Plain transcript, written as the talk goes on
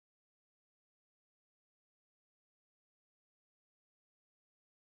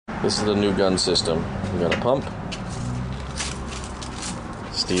This is the new gun system. We got a pump,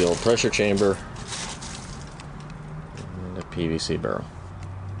 steel pressure chamber, and a PVC barrel.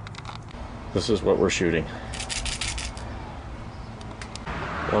 This is what we're shooting.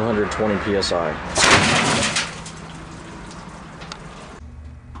 120 psi.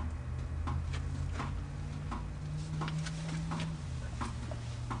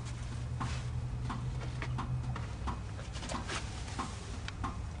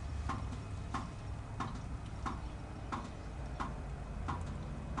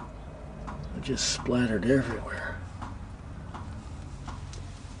 It just splattered everywhere.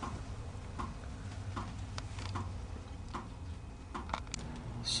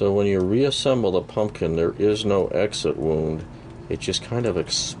 So when you reassemble the pumpkin, there is no exit wound. It just kind of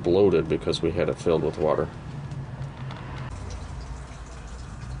exploded because we had it filled with water.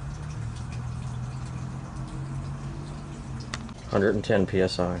 (110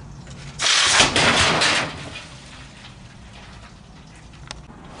 psi).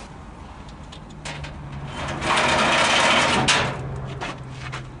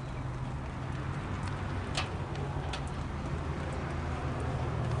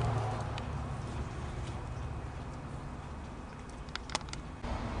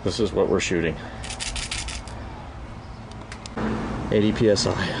 This is what we're shooting. 80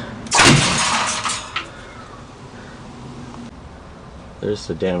 psi. There's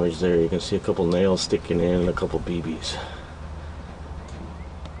the damage there. You can see a couple nails sticking in and a couple BBs.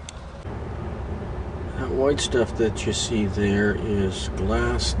 That white stuff that you see there is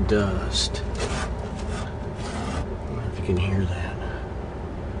glass dust. I don't know if you can hear that.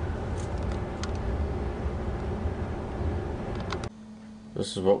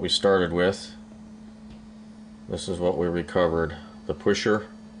 This is what we started with. This is what we recovered. The pusher,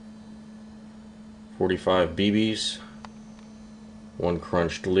 45 BBs, one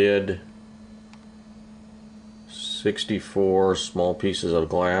crunched lid, 64 small pieces of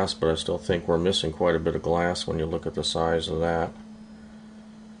glass, but I still think we're missing quite a bit of glass when you look at the size of that.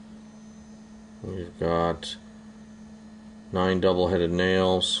 We've got 9 double-headed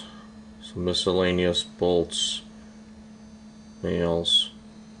nails, some miscellaneous bolts, nails,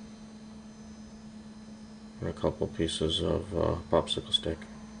 and a couple pieces of popsicle stick.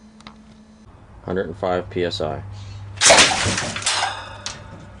 105 psi.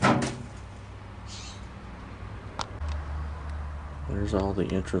 There's all the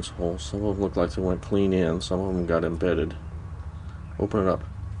entrance holes. Some of them look like they went clean in, some of them got embedded. Open it up.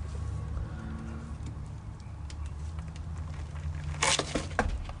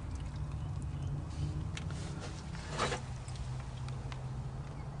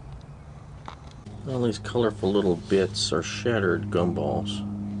 All these colorful little bits are shattered gumballs.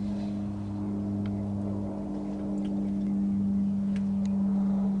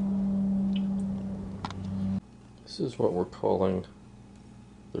 This is what we're calling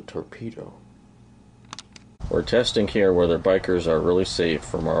the torpedo. We're testing here whether bikers are really safe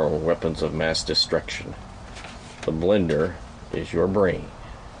from our weapons of mass destruction. The blender is your brain.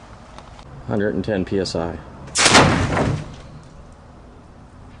 110 psi.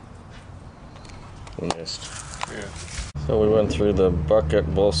 Missed. Yeah. So we went through the bucket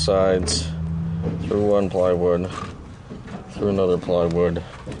both sides, through one plywood, through another plywood,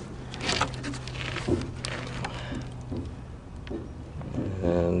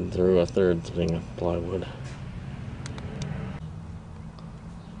 and through a third thing of plywood.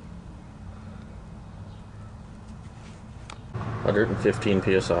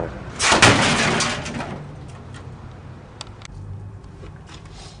 (115 psi).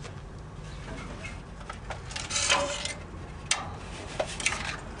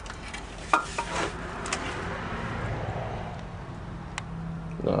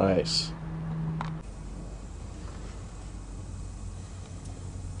 Nice.